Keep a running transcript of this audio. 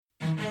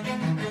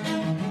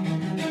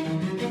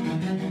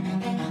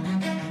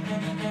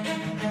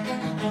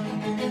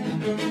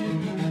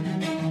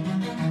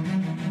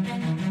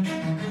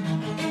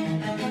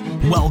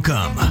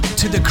Welcome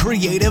to the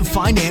Creative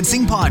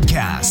Financing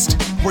Podcast,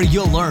 where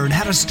you'll learn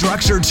how to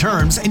structure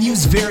terms and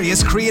use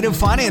various creative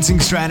financing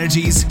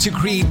strategies to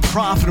create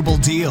profitable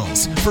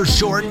deals for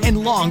short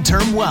and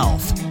long-term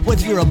wealth.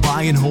 Whether you're a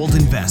buy and hold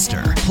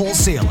investor,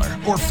 wholesaler,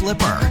 or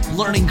flipper,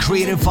 learning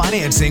creative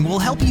financing will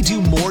help you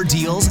do more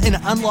deals and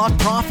unlock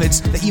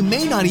profits that you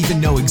may not even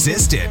know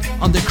existed.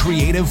 On the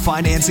Creative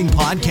Financing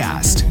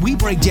Podcast, we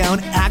break down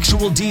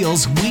actual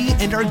deals we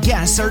and our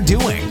guests are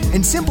doing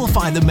and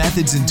simplify the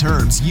methods and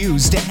terms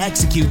used to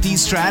execute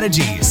these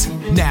strategies.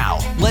 Now,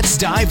 let's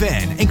dive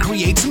in and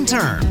create some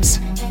terms.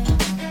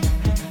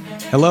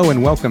 Hello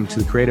and welcome to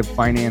the Creative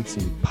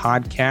Financing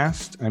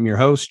Podcast. I'm your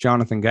host,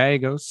 Jonathan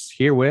Gallegos,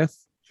 here with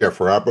Jeff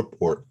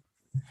Rappaport.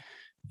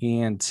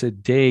 And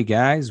today,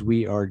 guys,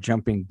 we are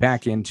jumping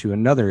back into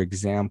another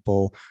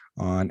example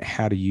on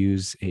how to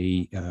use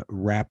a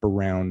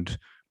wraparound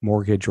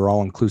mortgage or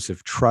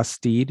all-inclusive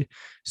trust deed.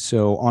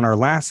 So on our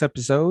last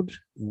episode,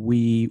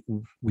 we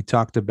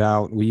talked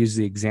about, we used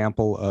the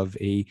example of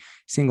a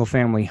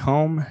single-family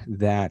home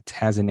that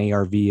has an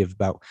ARV of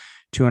about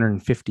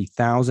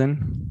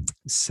 $250,000.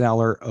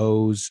 Seller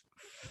owes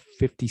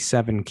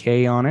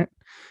 $57K on it.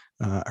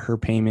 Her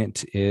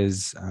payment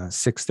is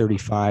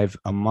 $635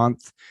 a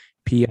month.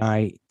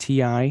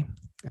 PITI,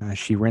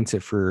 she rents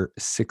it for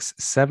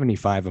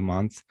 $675 a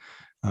month,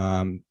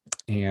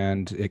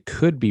 and it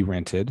could be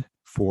rented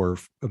for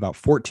about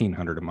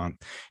 $1,400 a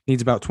month.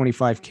 Needs about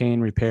 $25K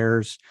in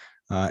repairs.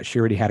 She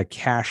already had a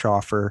cash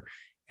offer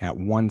at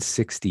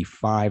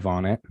 $165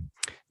 on it.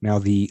 Now,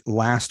 the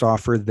last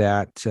offer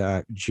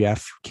that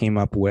Jeff came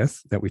up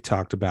with that we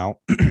talked about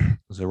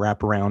was a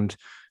wraparound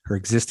her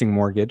existing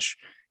mortgage.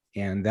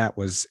 And that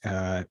was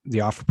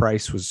the offer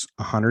price was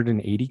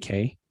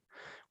 $180K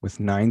with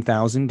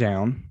 $9,000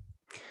 down.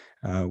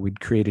 We'd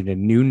created a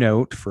new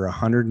note for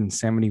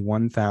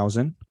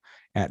 $171,000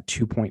 at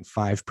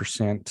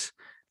 2.5%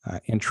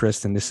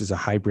 interest, and this is a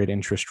hybrid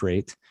interest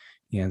rate.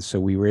 And so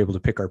we were able to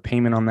pick our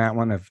payment on that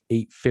one of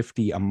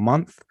 $850 a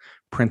month,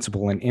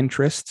 principal and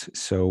interest.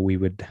 So we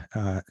would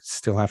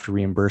still have to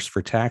reimburse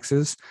for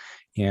taxes.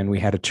 And we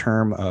had a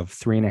term of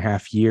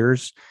 3.5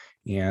 years,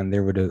 and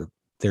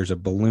there's a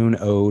balloon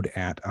owed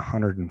at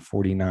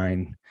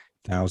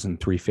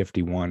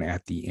 $149,351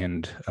 at the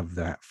end of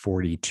that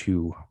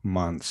 42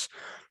 months.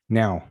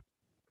 Now,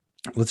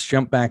 let's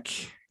jump back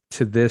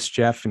to this,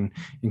 Jeff, and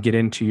get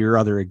into your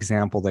other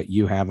example that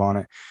you have on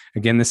it.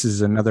 Again, this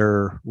is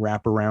another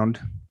wraparound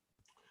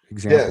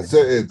example. Yeah, so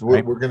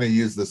right? we're going to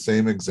use the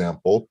same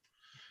example.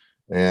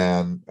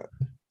 And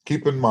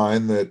keep in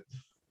mind that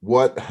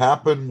what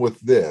happened with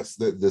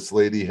this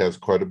lady has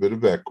quite a bit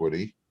of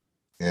equity.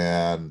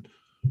 And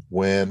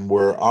when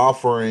we're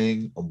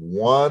offering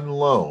one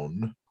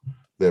loan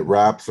that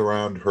wraps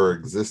around her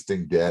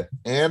existing debt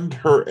and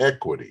her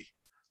equity,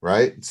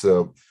 right?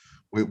 So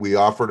we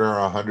offered her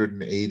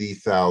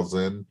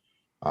 $180,000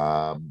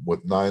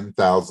 with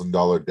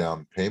 $9,000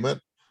 down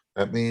payment.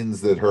 That means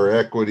that her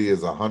equity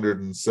is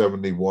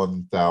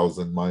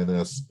 $171,000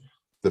 minus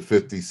the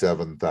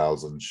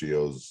 $57,000 she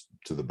owes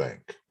to the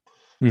bank.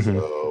 Mm-hmm.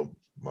 So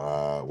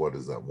what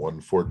is that?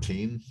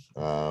 114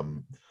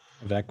 of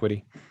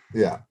equity.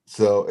 Yeah.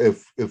 So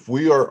if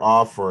we are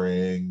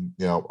offering,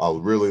 a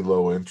really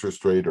low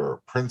interest rate or a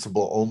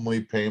principal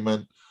only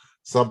payment,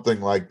 something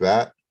like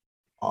that,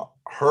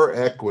 her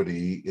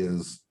equity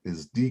is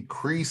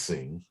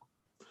decreasing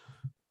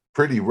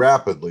pretty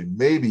rapidly,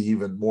 maybe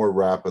even more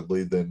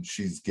rapidly than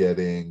she's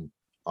getting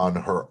on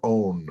her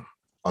own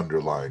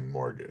underlying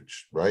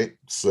mortgage, right?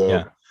 So,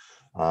 yeah.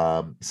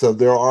 So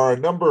there are a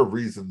number of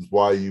reasons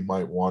why you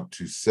might want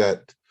to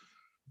set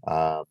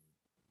up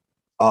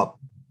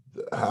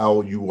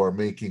how you are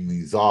making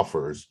these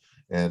offers.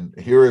 And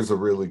here is a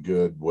really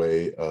good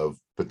way of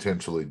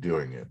potentially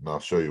doing it. And I'll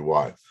show you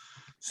why.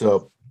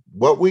 So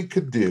what we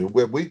could do,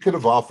 we could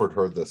have offered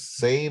her the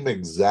same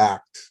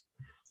exact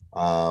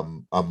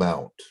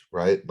amount,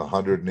 right? The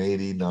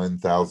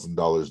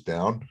 $189,000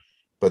 down,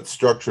 but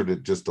structured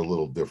it just a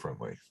little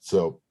differently.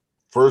 So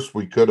first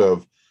we could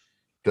have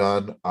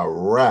done a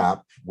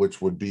wrap,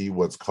 which would be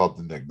what's called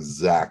an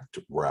exact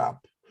wrap.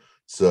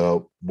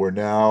 So we're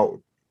now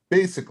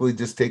basically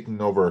just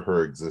taking over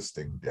her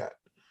existing debt.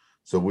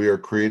 So we are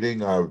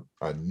creating a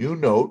new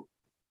note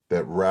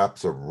that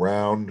wraps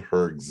around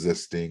her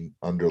existing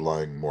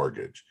underlying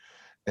mortgage.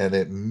 And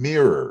it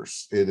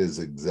is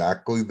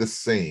exactly the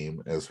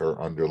same as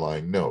her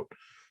underlying note.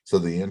 So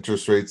the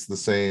interest rate's the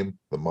same,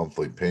 the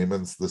monthly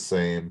payment's the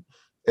same,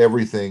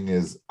 everything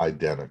is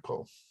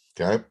identical,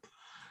 okay?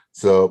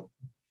 So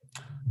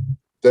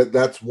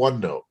that's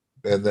one note.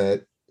 And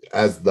that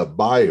as the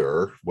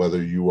buyer,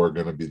 whether you are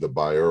going to be the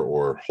buyer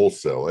or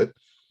wholesale it,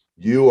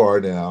 you are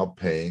now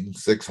paying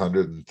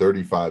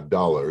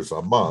 $635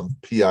 a month,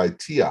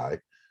 PITI,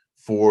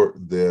 for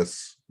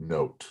this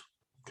note.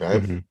 Okay.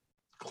 Mm-hmm.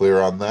 Clear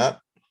on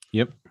that?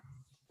 Yep.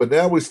 But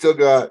now we still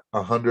got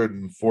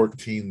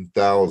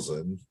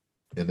 $114,000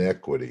 in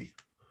equity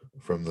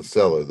from the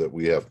seller that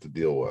we have to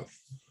deal with.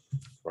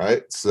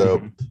 Right.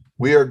 So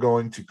we are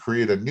going to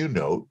create a new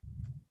note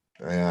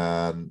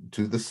and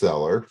to the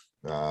seller.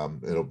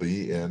 It'll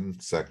be in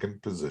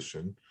second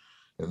position.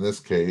 In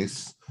this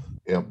case,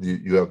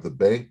 you have the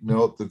bank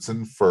note that's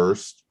in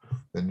first,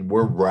 and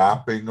we're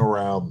wrapping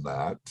around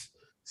that.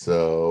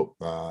 So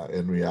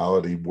in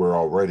reality, we're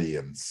already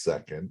in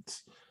second.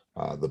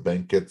 The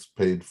bank gets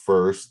paid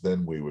first,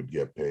 then we would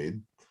get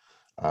paid.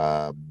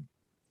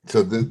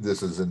 So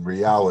this is in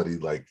reality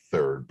like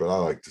third, but I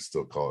like to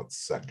still call it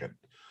second.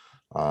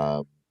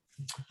 But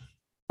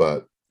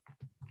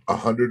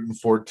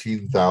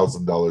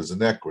 $114,000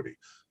 in equity.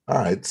 All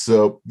right,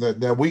 so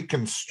now we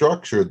can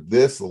structure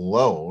this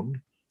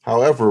loan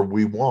however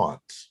we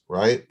want,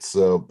 right?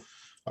 So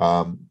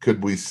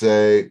could we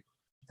say,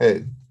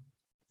 hey,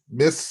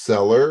 Miss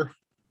Seller,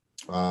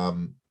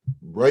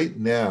 right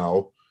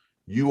now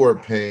you are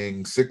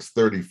paying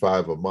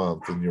 $635 a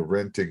month and you're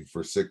renting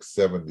for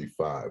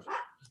 $675,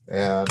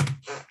 and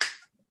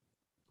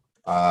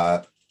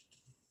at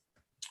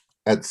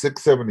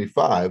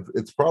 $675,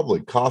 it's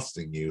probably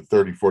costing you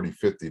 $30, $40,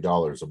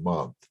 $50 a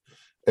month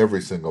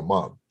every single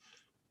month.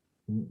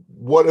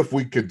 What if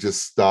we could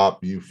just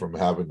stop you from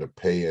having to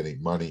pay any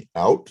money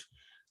out?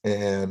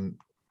 And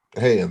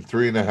hey, in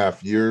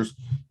 3.5 years,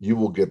 you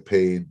will get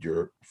paid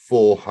your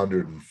full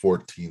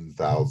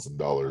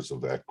 $114,000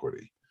 of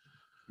equity.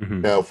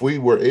 Mhm. Now, if we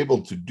were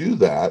able to do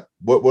that,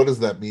 what does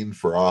that mean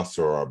for us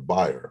or our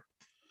buyer?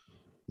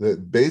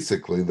 That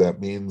basically that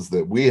means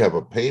that we have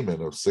a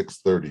payment of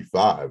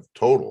 $635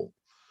 total,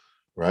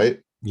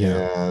 right?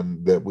 Yeah.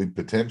 And that we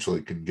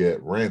potentially can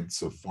get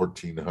rents of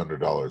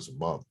 $1,400 a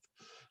month.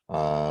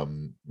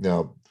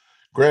 Now,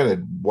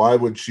 granted, why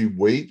would she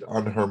wait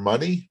on her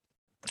money?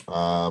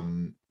 Well,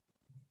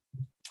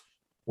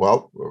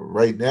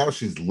 right now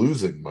she's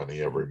losing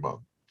money every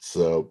month.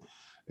 So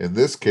in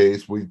this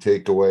case, we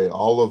take away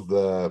all of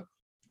the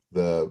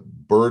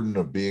burden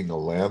of being a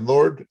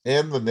landlord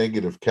and the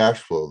negative cash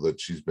flow that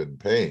she's been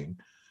paying,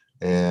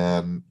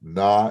 and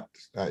not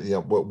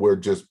what we're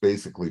just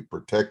basically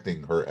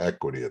protecting her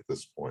equity at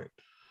this point.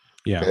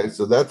 Yeah. Okay,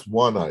 so that's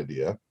one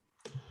idea.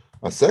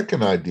 A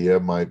second idea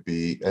might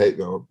be, hey,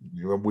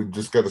 we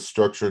just got to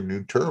structure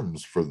new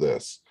terms for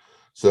this.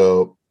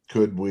 So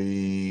could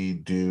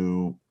we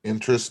do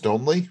interest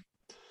only?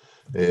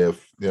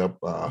 If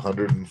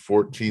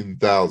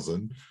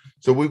 114,000.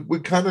 So we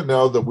kind of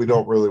know that we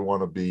don't really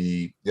want to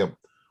be,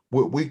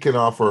 we can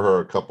offer her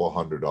a couple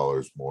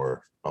 $100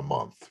 more a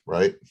month,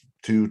 right?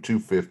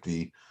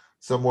 250,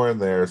 somewhere in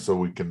there, so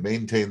we can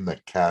maintain the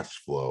cash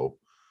flow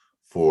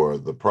for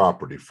the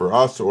property for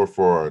us or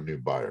for our new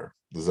buyer.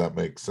 Does that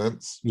make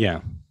sense?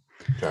 Yeah.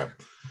 Okay.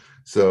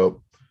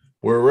 So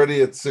we're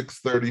already at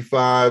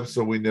 635,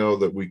 so we know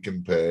that we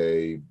can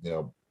pay,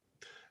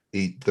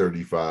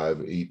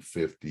 835,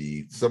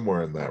 850,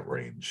 somewhere in that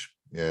range.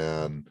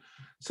 And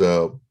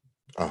so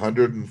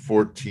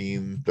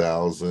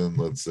 114,000,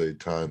 let's say,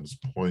 times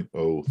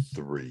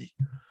 0.03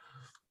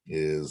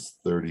 is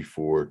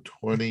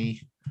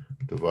 3420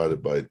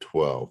 divided by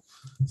 12.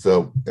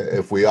 So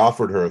if we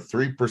offered her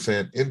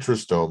 3%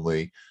 interest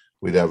only,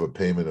 we'd have a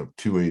payment of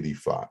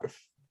 285.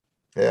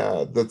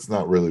 Yeah, that's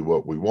not really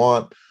what we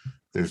want.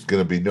 There's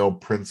going to be no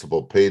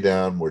principal pay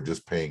down. We're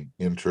just paying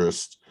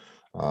interest.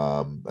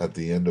 At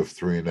the end of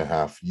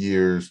 3.5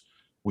 years,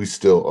 we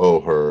still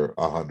owe her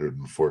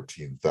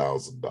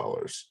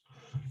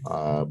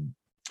 $114,000.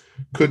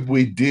 Could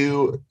we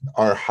do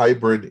our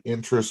hybrid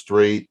interest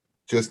rate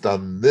just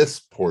on this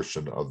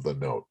portion of the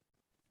note?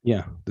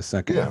 Yeah. The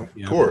second. Yeah, note,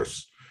 of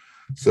course.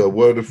 So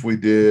what if we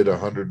did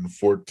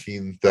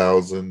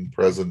 114,000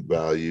 present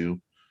value?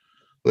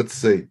 Let's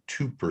say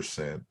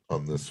 2%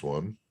 on this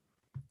one,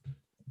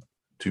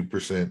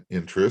 2%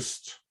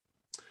 interest,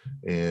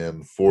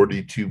 and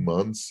 42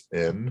 months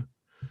in.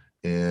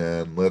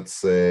 And let's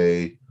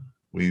say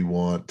we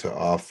want to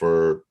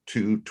offer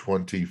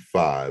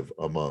 225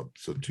 a month.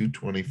 So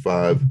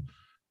 225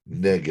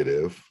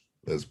 negative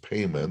as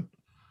payment.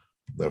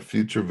 The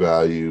future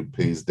value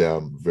pays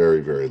down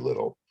very, very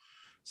little.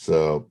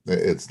 So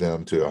it's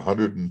down to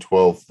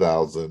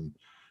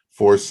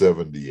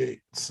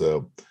 112,478.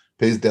 So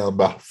pays down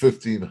about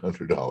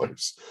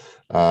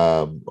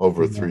 $1,500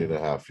 over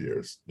 3.5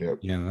 years. Yep.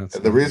 Yeah. That's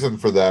And the reason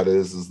for that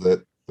is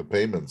that the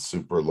payment's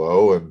super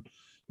low, and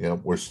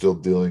we're still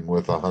dealing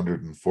with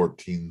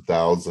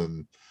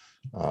 114,000.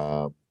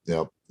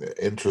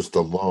 Interest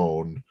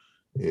alone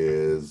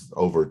is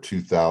over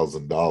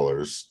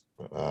 $2,000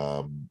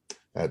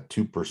 at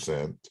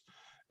 2%,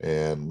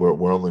 and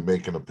we're only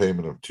making a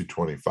payment of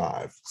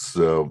 225.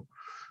 So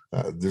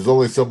there's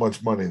only so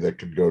much money that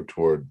can go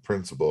toward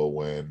principal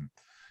when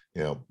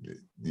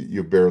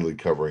you're barely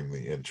covering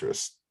the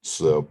interest.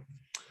 So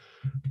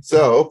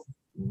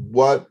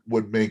what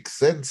would make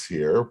sense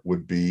here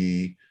would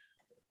be,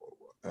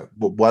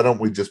 why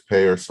don't we just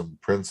pay her some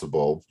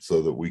principal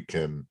so that we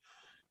can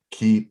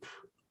keep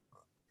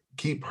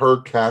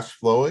her cash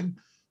flowing,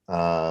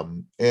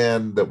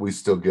 and that we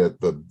still get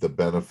the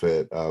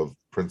benefit of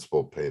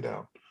principal pay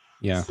down.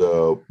 Yeah.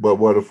 So, but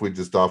what if we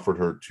just offered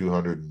her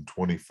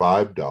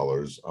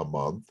 $225 a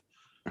month,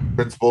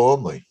 principal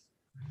only?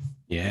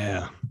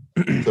 Yeah.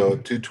 So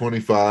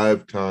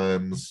 225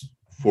 times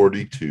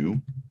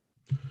 42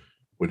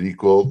 would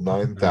equal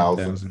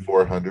 9,000.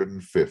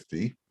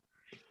 9,450.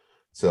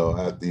 So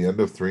at the end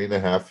of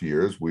 3.5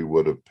 years, we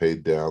would have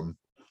paid down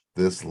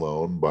this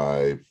loan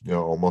by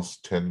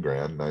almost 10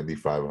 grand,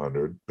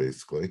 9,500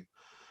 basically.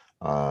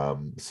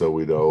 So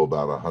we'd owe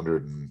about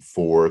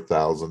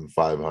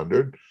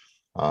 104,500.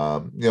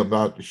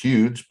 Not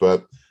huge,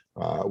 but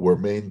we're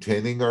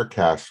maintaining our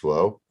cash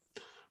flow.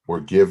 We're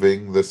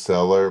giving the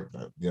seller,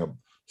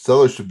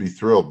 seller should be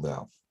thrilled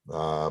now.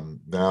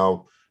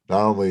 Now,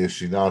 not only is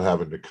she not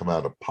having to come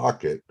out of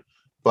pocket,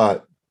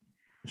 but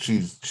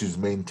she's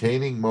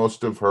maintaining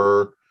most of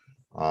her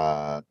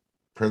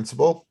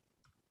principal,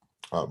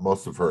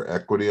 most of her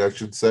equity, I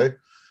should say.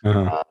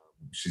 Uh-huh.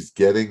 She's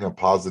getting a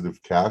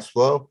positive cash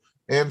flow,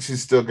 and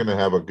she's still going to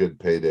have a good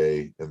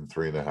payday in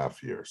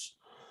 3.5 years.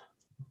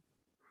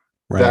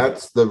 Right.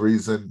 That's the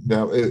reason.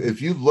 Now,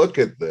 if you look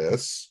at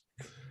this,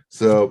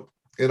 so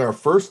in our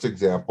first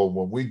example,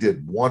 when we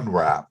did one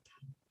wrap,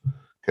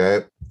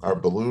 okay, our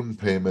balloon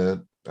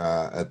payment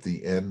at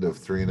the end of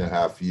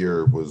 3.5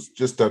 year was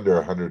just under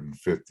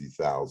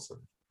 150,000.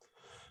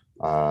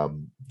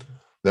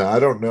 Now I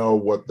don't know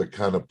what the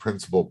kind of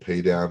principal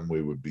pay down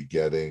we would be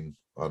getting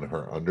on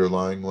her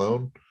underlying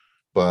loan,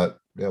 but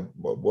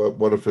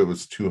what if it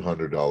was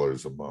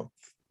 $200 a month?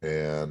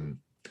 And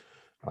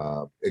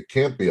it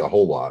can't be a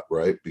whole lot,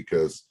 right?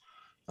 Because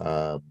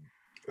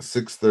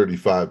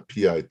 635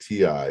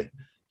 PITI,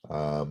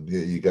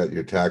 you got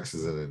your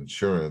taxes and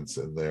insurance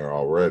in there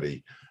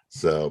already.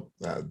 So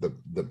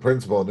the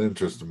principal and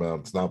interest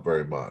amount's not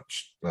very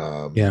much.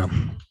 Yeah.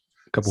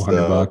 A couple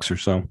 $100 or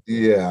so.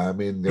 Yeah, I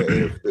mean,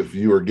 if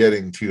you were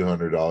getting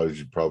 $200,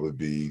 you'd probably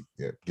be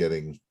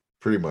getting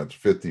pretty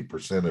much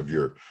 50% of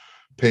your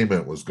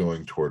payment was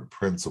going toward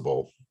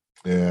principal.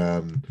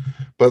 But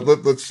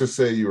let's just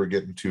say you were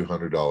getting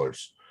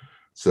 $200.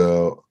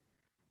 So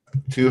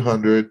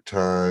 200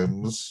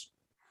 times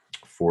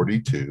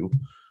 42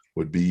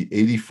 would be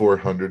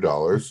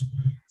 $8,400.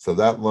 So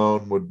that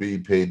loan would be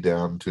paid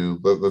down to,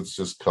 let's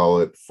just call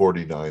it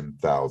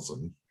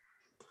 49,000.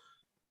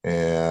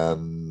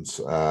 And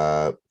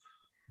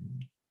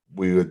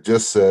we had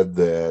just said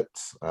that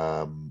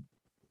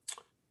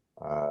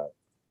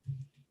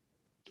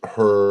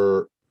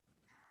her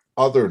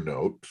other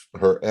note,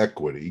 her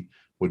equity,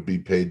 would be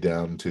paid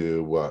down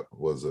to, what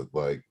was it,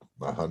 like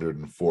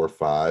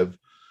 104.5.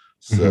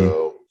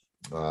 So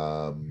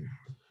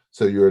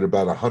so you're at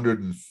about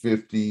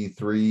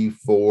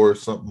 153.4,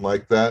 something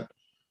like that.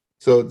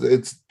 So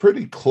it's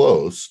pretty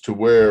close to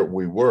where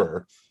we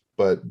were,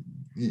 but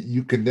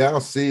you can now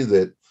see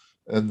that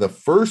in the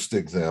first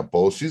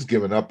example, she's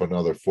given up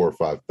another $4,000 or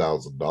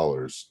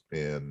 $5,000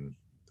 in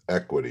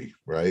equity,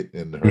 right?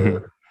 In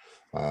her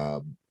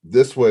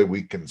this way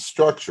we can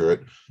structure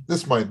it.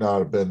 This might not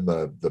have been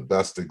the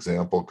best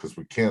example because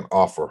we can't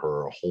offer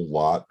her a whole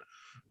lot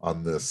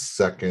on this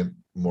second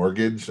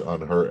mortgage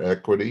on her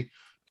equity,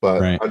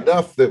 but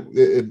enough that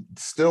it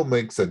still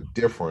makes a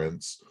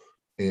difference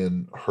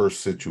in her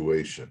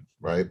situation,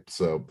 right?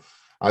 So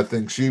I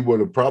think she would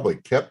have probably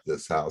kept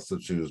this house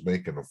if she was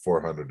making a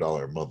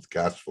 $400 a month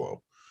cash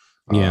flow.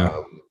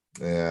 Yeah.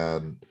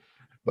 And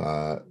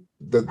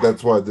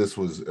that's why this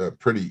was a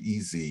pretty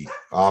easy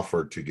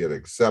offer to get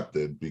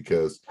accepted,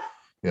 because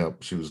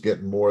she was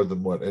getting more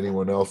than what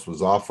anyone else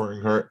was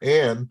offering her,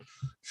 and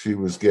she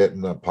was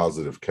getting a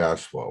positive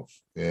cash flow.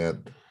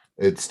 And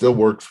it still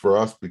works for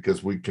us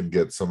because we can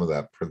get some of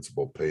that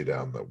principal pay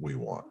down that we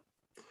want.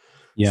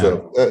 Yeah.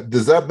 So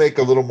does that make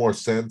a little more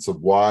sense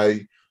of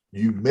why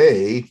you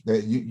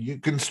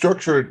can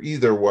structure it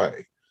either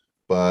way,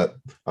 but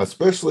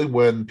especially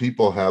when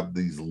people have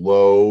these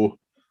low,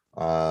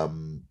 they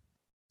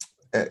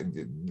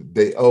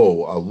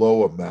owe a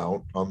low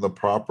amount on the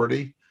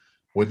property.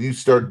 When you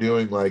start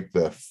doing like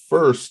the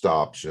first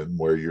option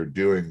where you're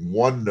doing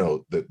one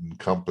note that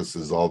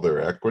encompasses all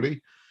their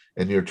equity,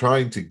 and you're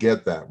trying to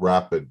get that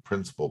rapid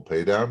principal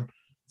pay down,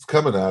 it's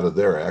coming out of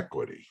their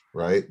equity,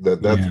 right?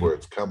 That's where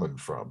it's coming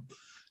from.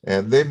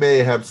 And they may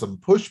have some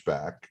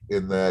pushback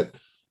in that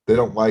they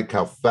don't like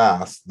how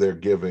fast they're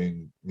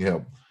giving,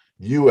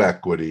 you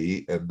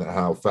equity and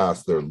how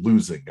fast they're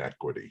losing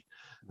equity.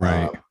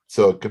 Right.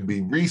 So it can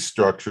be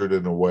restructured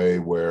in a way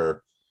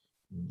where,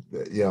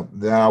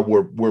 now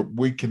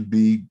we can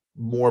be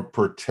more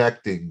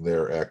protecting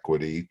their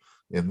equity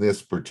in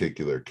this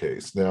particular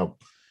case. Now,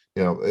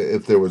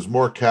 if there was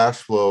more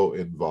cash flow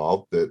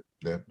involved, that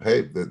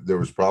there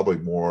was probably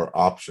more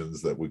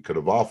options that we could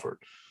have offered.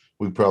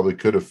 We probably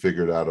could have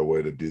figured out a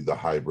way to do the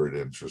hybrid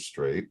interest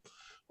rate,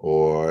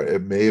 or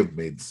it may have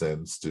made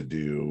sense to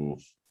do.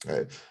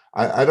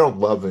 I don't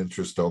love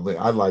interest only.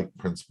 I like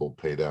principal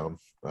pay down.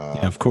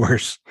 Of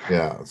course.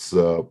 Yeah.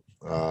 So,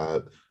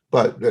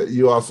 but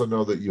you also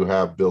know that you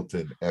have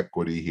built-in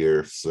equity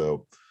here.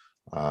 So,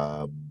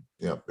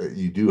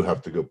 you do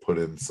have to go put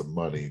in some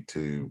money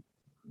to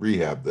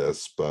rehab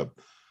this, but,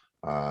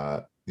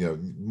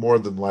 more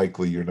than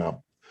likely you're not.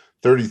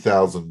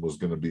 30,000 was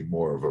going to be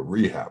more of a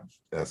rehab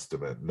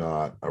estimate,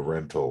 not a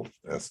rental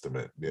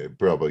estimate. You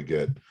probably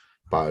get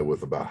by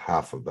with about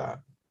half of that.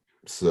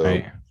 So,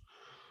 Right.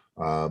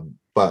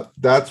 but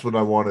that's what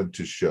I wanted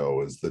to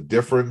show is the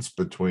difference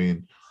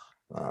between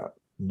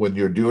when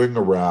you're doing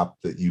a wrap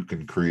that you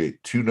can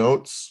create two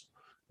notes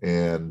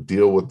and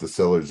deal with the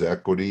seller's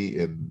equity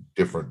in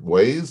different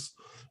ways,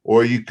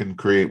 or you can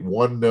create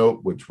one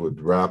note which would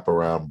wrap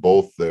around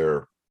both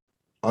their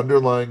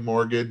underlying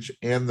mortgage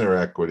and their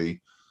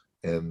equity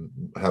and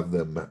have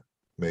them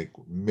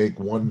make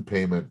one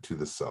payment to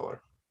the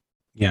seller.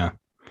 Yeah.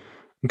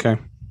 Okay.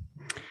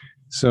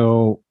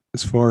 So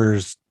as far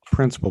as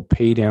principal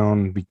pay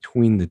down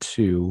between the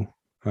two,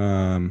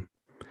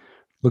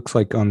 looks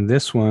like on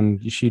this one,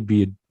 she'd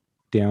be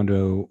down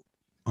to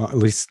at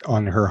least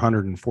on her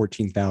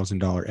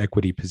 $114,000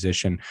 equity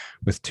position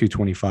with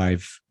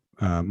 225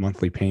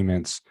 monthly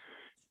payments.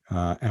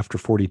 After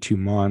 42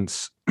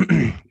 months,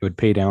 it would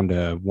pay down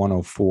to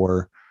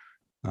 104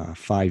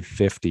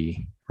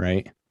 550,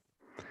 right?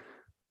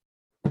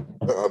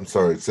 I'm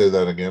sorry, say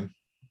that again.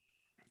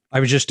 I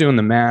was just doing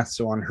the math.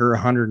 So on her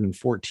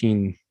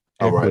 114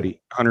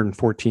 equity, Right.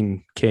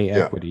 114K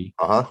equity.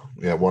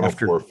 Yeah,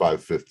 104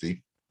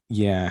 550.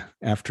 Yeah,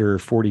 after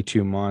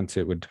 42 months,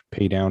 it would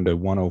pay down to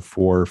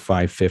 104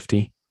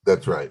 550.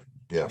 That's right.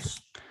 Yes.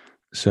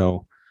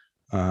 So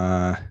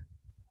a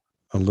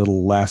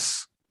little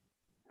less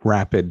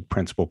rapid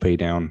principal pay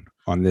down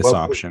on this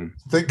option.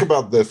 Think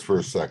about this for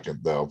a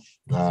second, though.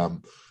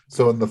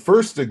 So in the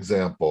first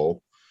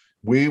example,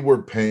 we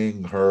were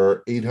paying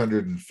her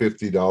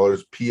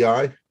 $850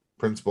 PI,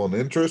 principal and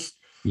interest.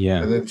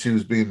 Yeah. And then she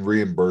was being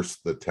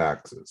reimbursed the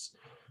taxes.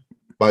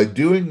 By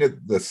doing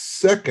it the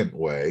second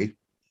way,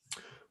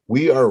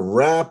 we are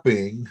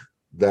wrapping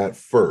that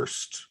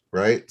first,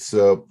 right?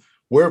 So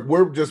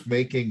we're just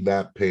making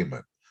that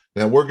payment.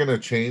 Now we're going to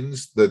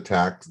change the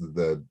tax,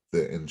 the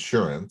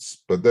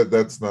insurance, but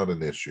that's not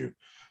an issue.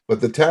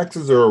 But the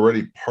taxes are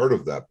already part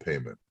of that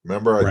payment.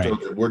 Remember, I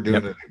told you we're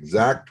doing an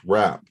exact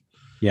wrap.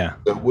 Yeah.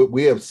 So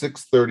we have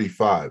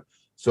 635.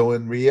 So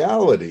in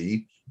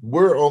reality,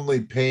 we're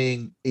only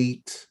paying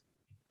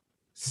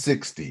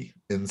 860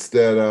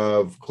 instead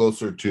of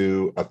closer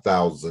to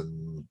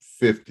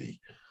 1,050.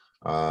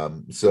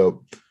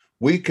 So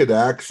we could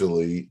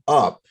actually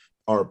up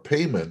our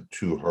payment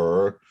to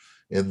her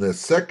in the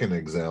second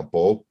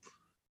example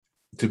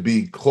to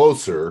be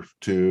closer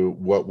to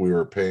what we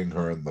were paying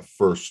her in the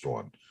first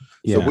one.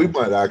 So we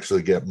might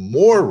actually get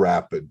more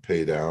rapid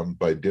pay down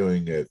by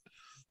doing it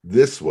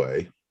this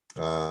way,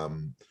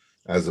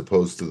 as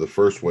opposed to the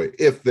first way,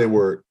 if they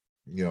were,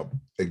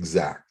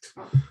 exact.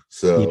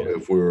 So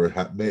if we were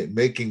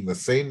making the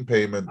same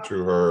payment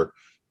to her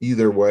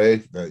either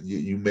way,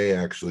 you may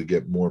actually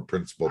get more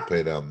principal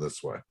pay down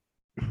this way.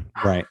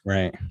 Right.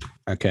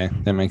 Okay,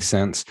 that makes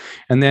sense.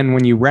 And then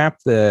when you wrap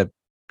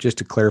just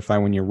to clarify,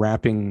 when you're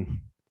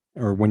wrapping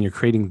or when you're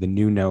creating the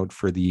new note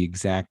for the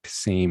exact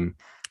same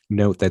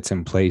note that's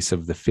in place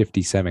of the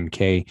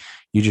 57K,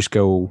 you just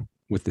go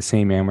with the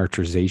same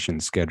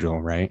amortization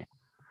schedule, right?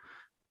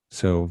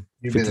 So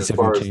you mean as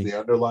far as the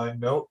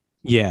underlying note?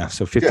 Yeah.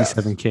 So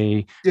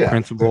 57K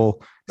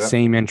principal,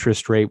 same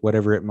interest rate,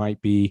 whatever it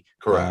might be.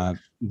 Correct.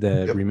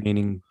 The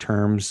remaining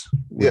terms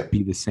would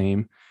be the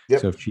same.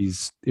 So if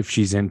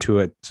she's into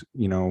it,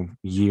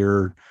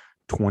 year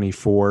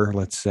 24,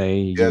 let's say.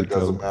 Yeah, it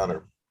doesn't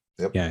matter.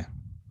 Yep. Yeah.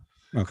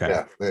 Okay.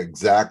 Yeah, the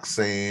exact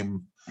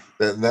same.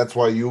 And that's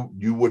why you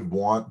would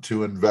want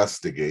to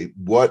investigate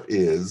what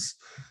are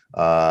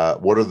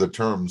the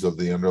terms of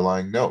the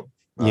underlying note.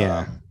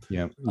 Yeah.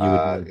 You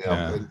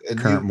would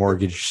current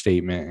mortgage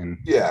statement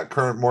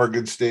current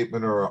mortgage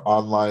statement or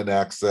online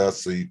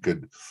access, so you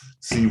could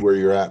see where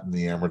you're at in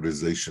the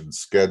amortization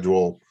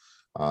schedule.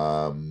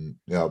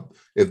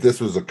 If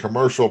this was a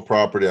commercial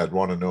property, I'd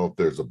want to know if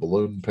there's a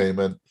balloon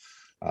payment.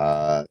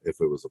 If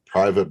it was a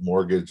private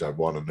mortgage, I'd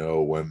want to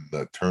know when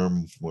the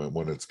term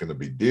when it's going to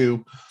be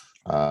due.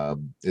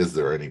 Is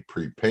there any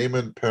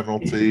prepayment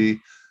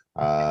penalty?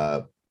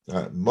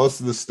 Most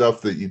of the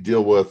stuff that you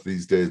deal with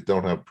these days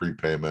don't have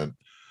prepayment.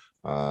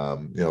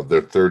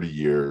 They're 30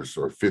 years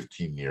or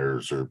 15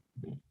 years or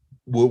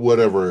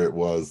whatever it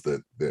was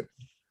that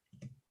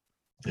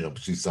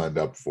she signed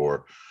up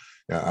for.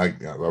 I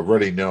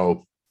already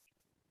know.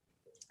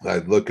 I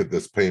look at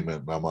this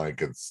payment and I'm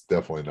like, it's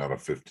definitely not a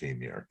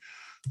 15-year.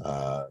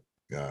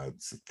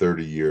 It's a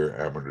 30-year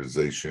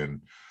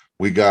amortization.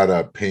 We got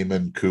a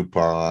payment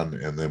coupon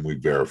and then we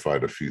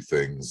verified a few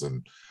things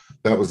and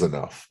that was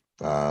enough.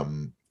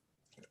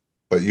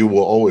 But you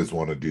will always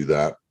want to do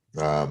that.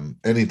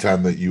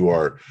 Anytime that you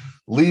are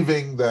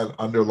leaving that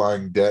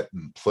underlying debt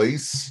in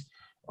place,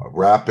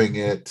 wrapping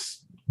it,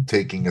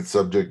 taking it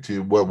subject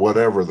to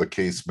whatever the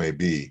case may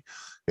be.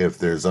 If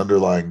there's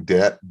underlying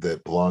debt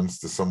that belongs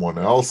to someone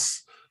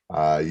else,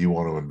 you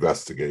want to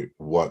investigate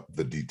what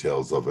the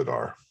details of it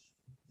are.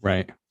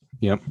 Right.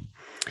 Yep.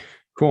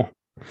 Cool.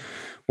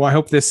 Well, I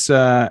hope this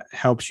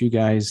helps you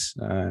guys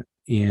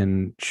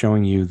in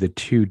showing you the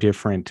two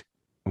different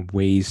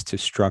ways to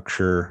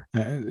structure,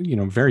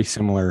 very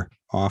similar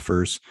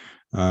offers,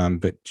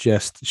 but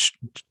just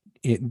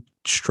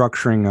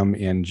structuring them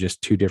in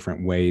just two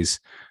different ways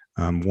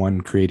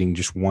one creating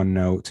just one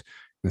note,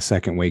 the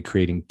second way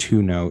creating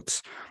two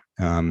notes.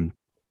 And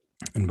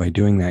by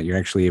doing that, you're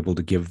actually able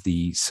to give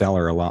the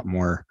seller a lot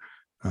more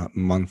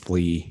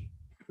monthly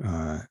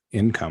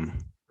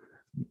income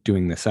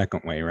doing the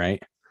second way,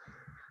 right?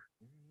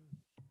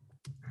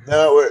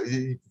 No,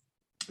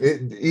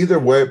 either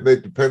way,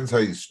 it depends how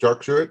you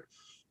structure it.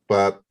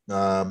 But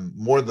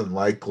more than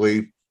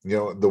likely,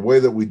 the way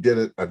that we did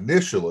it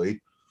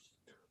initially,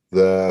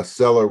 the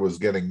seller was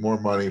getting more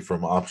money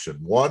from option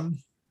one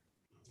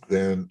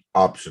than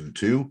option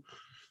two.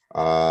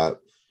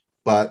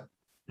 But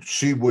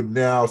she would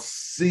now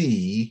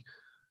see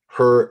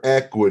her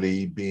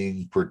equity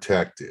being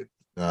protected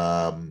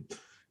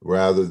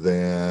rather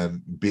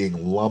than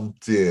being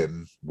lumped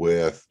in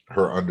with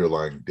her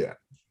underlying debt.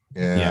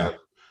 And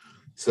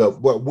so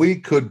what we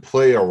could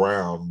play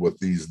around with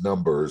these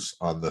numbers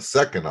on the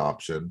second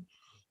option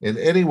in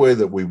any way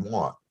that we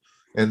want.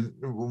 And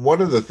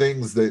one of the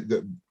things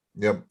that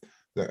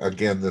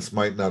again, this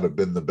might not have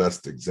been the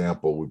best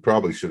example. We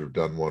probably should have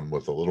done one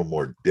with a little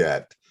more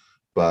debt.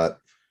 But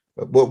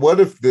what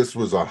if this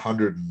was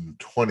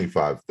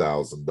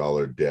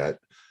 $125,000 debt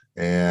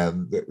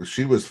and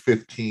she was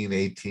 15,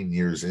 18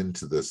 years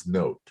into this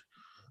note?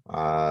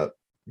 Now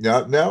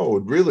it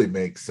would really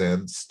make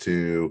sense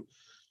to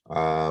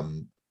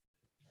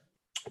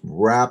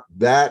wrap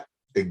that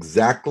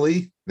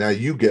exactly. Now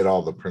you get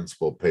all the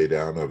principal pay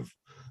down of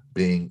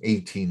being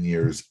 18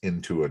 years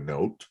into a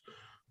note.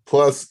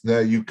 Plus, now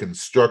you can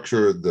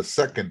structure the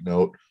second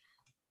note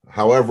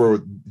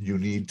however you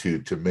need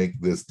to make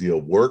this deal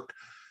work.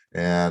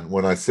 And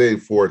when I say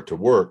for it to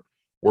work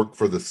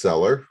for the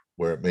seller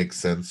where it makes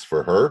sense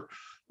for her,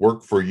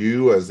 work for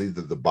you as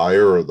either the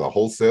buyer or the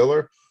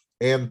wholesaler,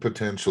 and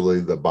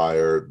potentially the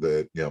buyer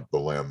that, the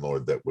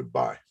landlord that would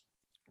buy.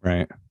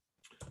 Right.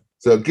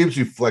 So it gives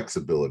you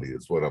flexibility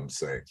is what I'm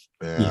saying.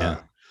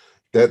 Yeah.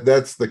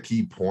 That's the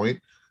key point.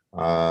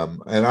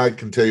 And I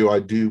can tell you,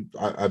 I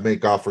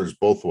make offers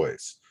both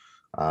ways.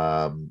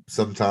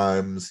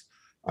 Sometimes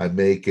I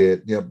make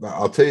it,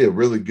 I'll tell you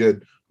really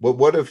good.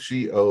 What if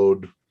she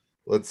owed,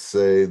 let's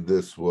say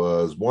this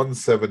was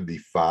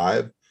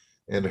 175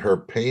 and her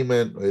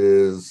payment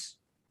is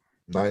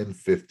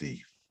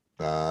 950.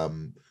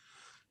 And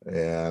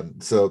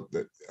so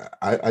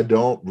I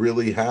don't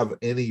really have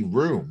any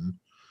room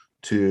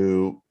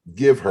to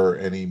give her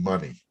any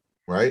money,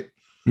 right?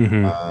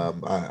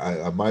 Mm-hmm.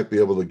 I might be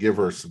able to give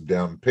her some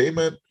down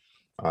payment,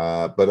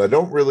 but I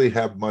don't really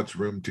have much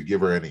room to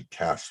give her any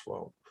cash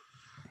flow.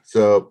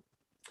 So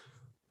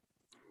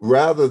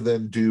rather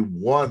than do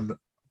one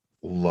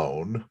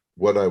loan,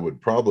 what I would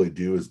probably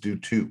do is do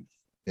two.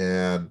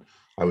 And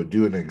I would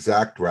do an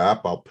exact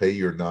wrap. I'll pay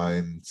your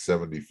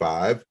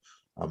 $975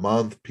 a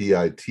month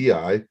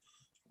PITI.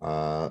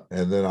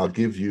 And then I'll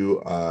give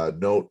you a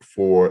note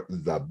for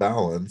the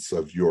balance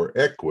of your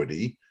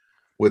equity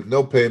with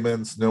no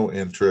payments, no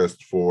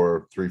interest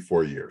for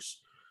 3-4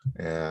 years.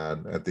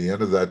 And at the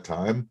end of that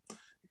time,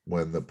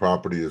 when the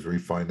property is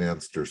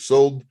refinanced or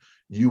sold,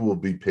 you will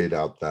be paid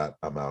out that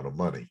amount of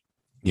money.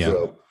 Yeah.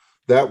 So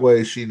that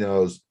way she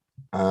knows,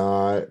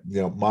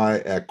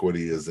 my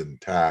equity is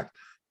intact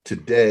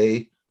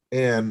today,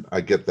 and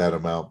I get that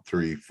amount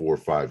 3, 4,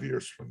 5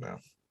 years from now.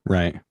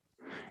 Right.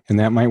 And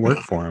that might work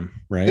for them,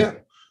 right? Yeah.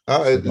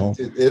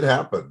 It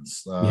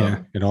happens.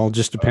 It all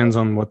just depends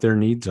on what their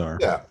needs are.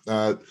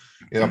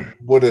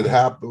 Would it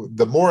happen?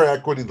 The more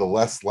equity, the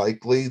less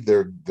likely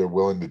they're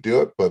willing to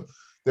do it. But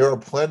there are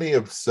plenty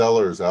of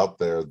sellers out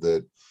there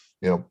that,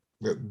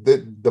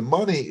 the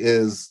money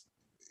is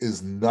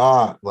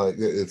not like,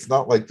 it's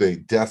not like they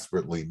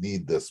desperately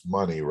need this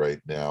money right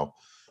now.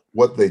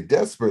 What they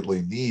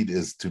desperately need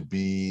is to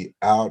be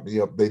out.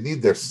 They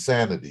need their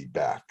sanity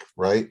back,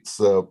 right?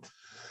 So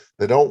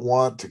they don't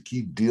want to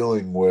keep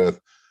dealing with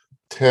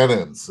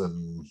tenants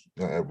and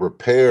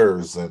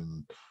repairs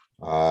and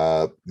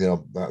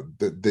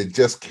they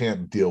just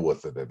can't deal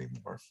with it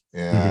anymore.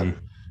 And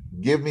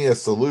give me a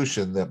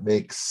solution that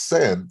makes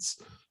sense,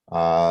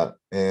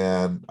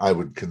 and I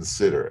would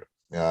consider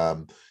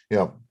it.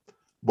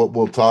 What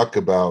we'll talk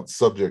about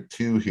subject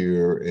to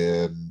here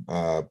in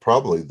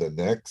probably the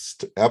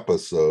next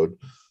episode.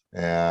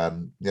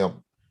 And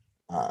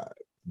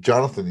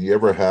Jonathan, you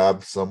ever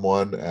have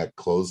someone at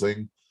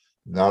closing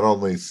not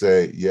only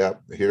say,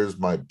 yep, here's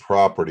my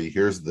property,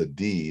 here's the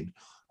deed,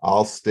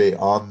 I'll stay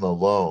on the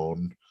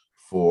loan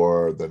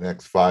for the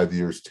next 5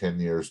 years, 10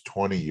 years,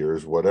 20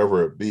 years,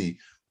 whatever it be,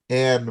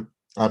 and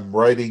I'm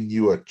writing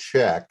you a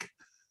check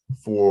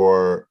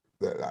for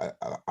that.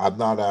 I'm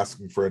not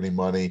asking for any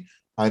money.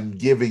 I'm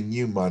giving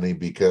you money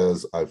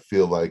because I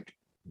feel like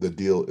the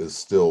deal is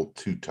still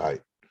too tight.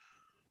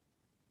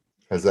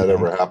 Has that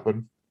ever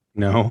happened?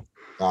 No.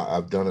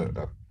 I've done it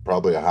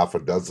probably a half a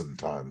dozen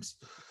times,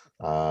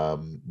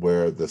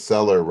 where the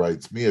seller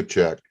writes me a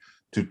check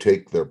to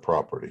take their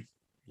property.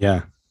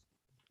 Yeah.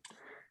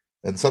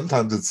 And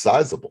sometimes it's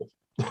sizable.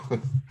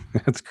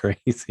 That's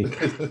crazy.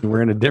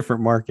 We're in a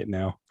different market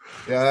now.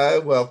 Yeah,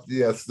 well,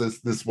 yes,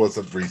 this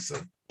wasn't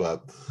recent,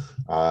 but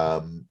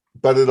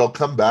but it'll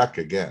come back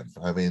again.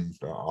 I mean,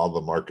 all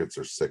the markets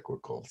are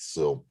cyclical.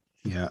 So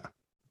yeah.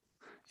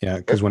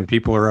 Because when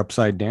people are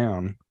upside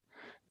down,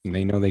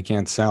 they know they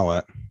can't sell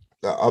it.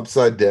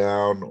 Upside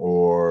down,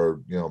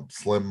 or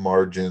slim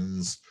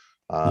margins.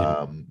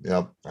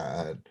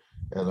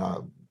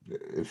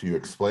 If you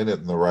explain it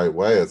in the right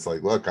way, it's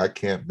like, look, I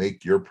can't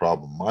make your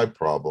problem my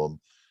problem.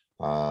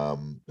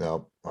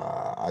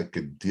 I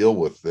could deal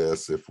with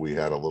this if we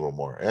had a little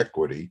more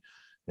equity.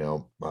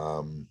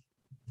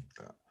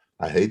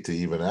 I hate to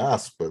even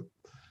ask, but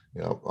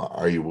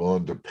are you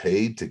willing to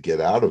pay to get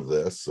out of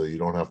this so you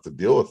don't have to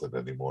deal with it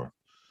anymore?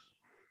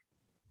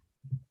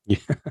 Yeah,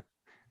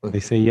 they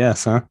say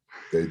yes, huh?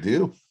 They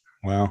do.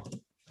 Wow,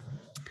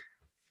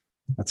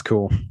 that's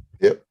cool.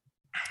 Yep.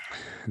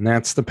 And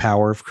that's the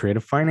power of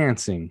creative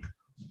financing.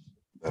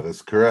 That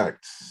is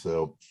correct.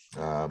 So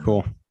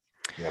cool.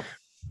 Yeah.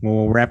 Well,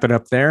 we'll wrap it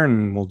up there,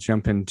 and we'll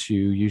jump into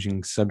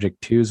using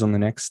subject twos on the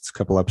next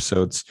couple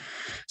episodes.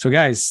 So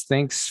guys,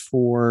 thanks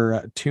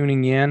for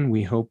tuning in.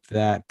 We hope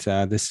that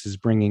this is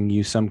bringing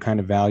you some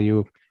kind of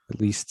value, at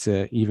least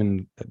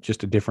even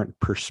just a different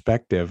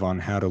perspective on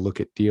how to look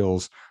at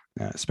deals,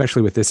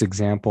 especially with this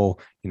example,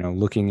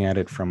 looking at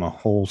it from a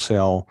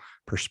wholesale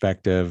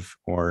perspective,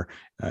 or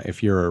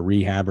if you're a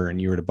rehabber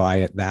and you were to buy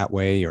it that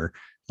way, or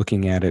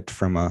looking at it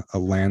from a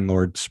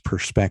landlord's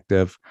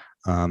perspective.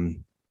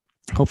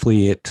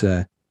 Hopefully it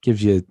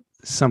gives you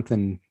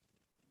something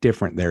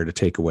different there to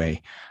take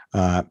away.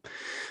 But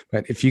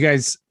if you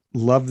guys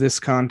love this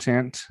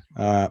content,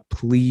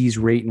 please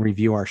rate and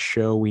review our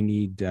show. We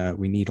need a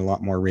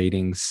lot more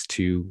ratings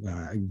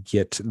to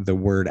get the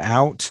word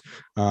out.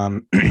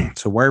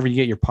 So wherever you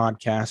get your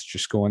podcast,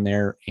 just go in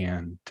there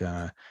and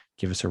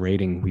give us a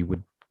rating. We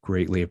would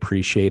greatly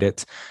appreciate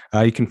it.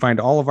 You can find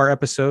all of our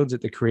episodes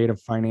at the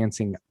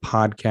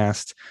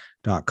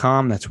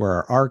creativefinancingpodcast.com. That's where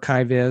our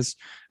archive is.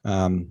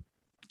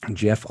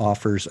 Jeff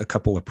offers a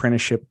couple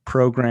apprenticeship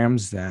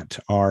programs that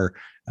are,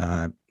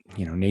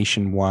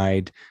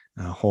 nationwide,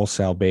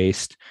 wholesale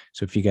based.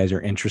 So if you guys are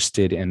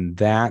interested in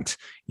that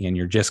and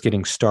you're just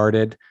getting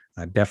started,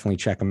 definitely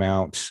check them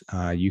out.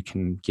 You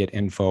can get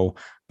info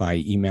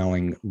by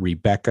emailing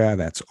Rebecca.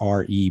 That's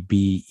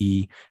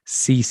REBECCA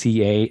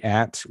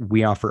at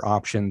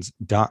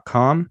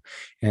weofferoptions.com.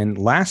 And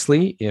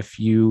lastly, if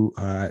you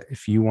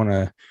want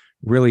to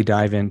really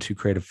dive into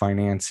creative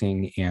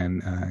financing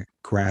and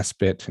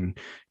grasp it, and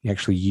you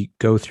actually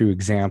go through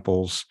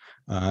examples,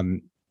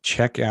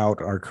 check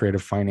out our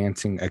Creative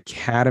Financing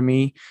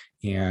Academy,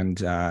 and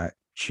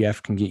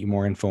Jeff can get you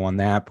more info on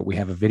that. But we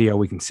have a video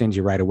we can send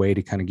you right away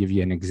to kind of give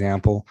you an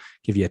example,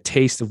 give you a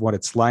taste of what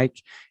it's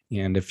like.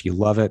 And if you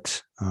love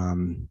it,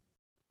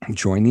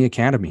 join the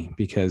Academy,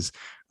 because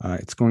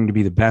it's going to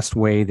be the best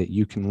way that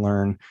you can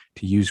learn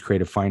to use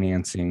creative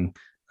financing,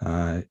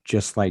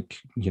 just like,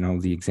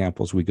 the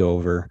examples we go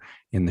over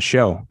in the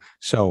show.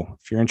 So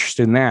if you're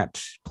interested in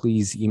that,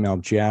 please email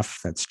Jeff,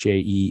 that's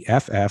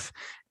JEFF,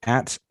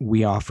 at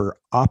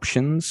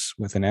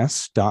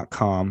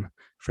weofferoptions.com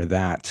for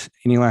that.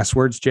 Any last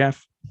words,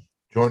 Jeff?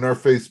 Join our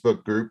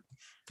Facebook group.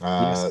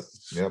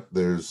 Yes. Yep.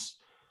 There's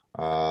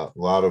a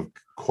lot of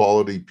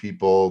quality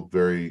people,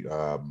 very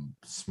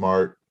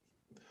smart,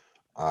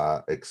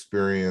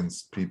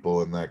 experienced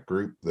people in that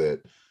group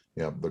that,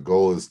 the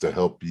goal is to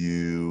help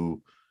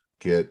you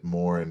get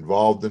more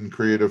involved in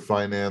creative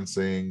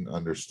financing,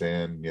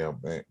 understand,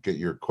 get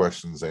your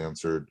questions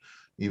answered,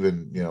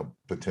 even,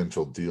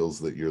 potential deals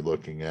that you're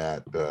looking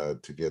at,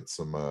 to get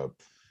some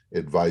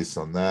advice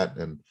on that.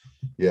 And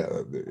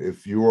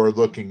if you are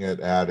looking at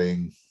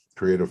adding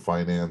creative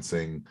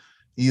financing,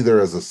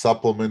 either as a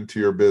supplement to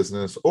your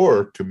business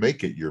or to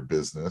make it your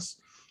business,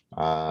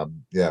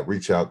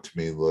 reach out to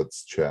me.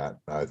 Let's chat.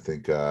 I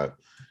think I'll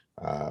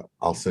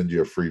send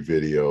you a free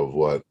video of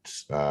what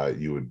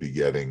you would be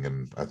getting,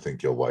 and I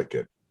think you'll like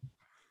it.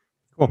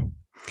 Cool.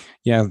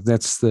 Yeah,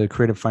 that's the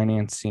Creative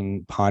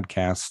Financing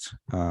Podcast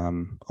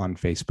on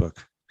Facebook.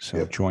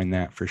 So Join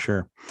that for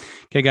sure.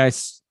 Okay,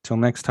 guys, till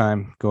next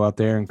time, go out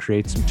there and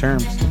create some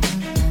terms.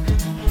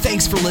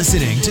 Thanks for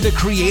listening to the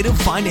Creative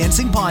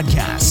Financing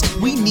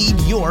Podcast. We need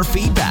your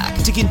feedback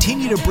to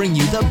continue to bring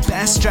you the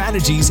best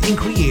strategies in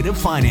creative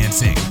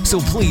financing.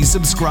 So please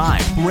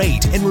subscribe,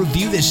 rate, and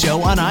review this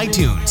show on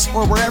iTunes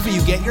or wherever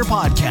you get your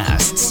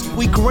podcasts.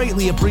 We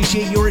greatly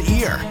appreciate your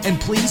ear, and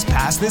please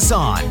pass this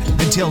on.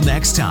 Until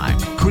next time,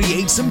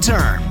 create some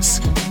terms.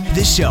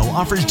 This show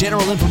offers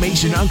general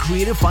information on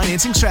creative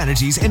financing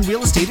strategies and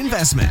real estate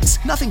investments.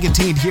 Nothing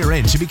contained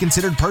herein should be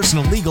considered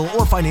personal, legal,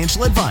 or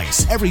financial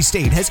advice. Every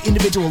state has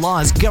individual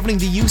laws governing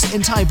the use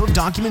and type of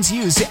documents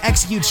used to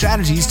execute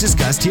strategies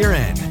discussed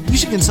herein. You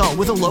should consult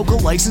with a local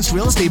licensed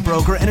real estate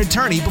broker and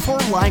attorney before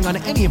relying on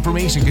any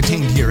information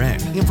contained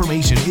herein.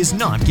 Information is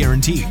not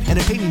guaranteed, and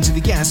opinions of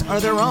the guests are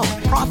their own.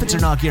 Profits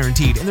are not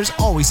guaranteed, and there's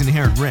always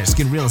inherent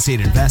risk in real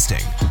estate investing.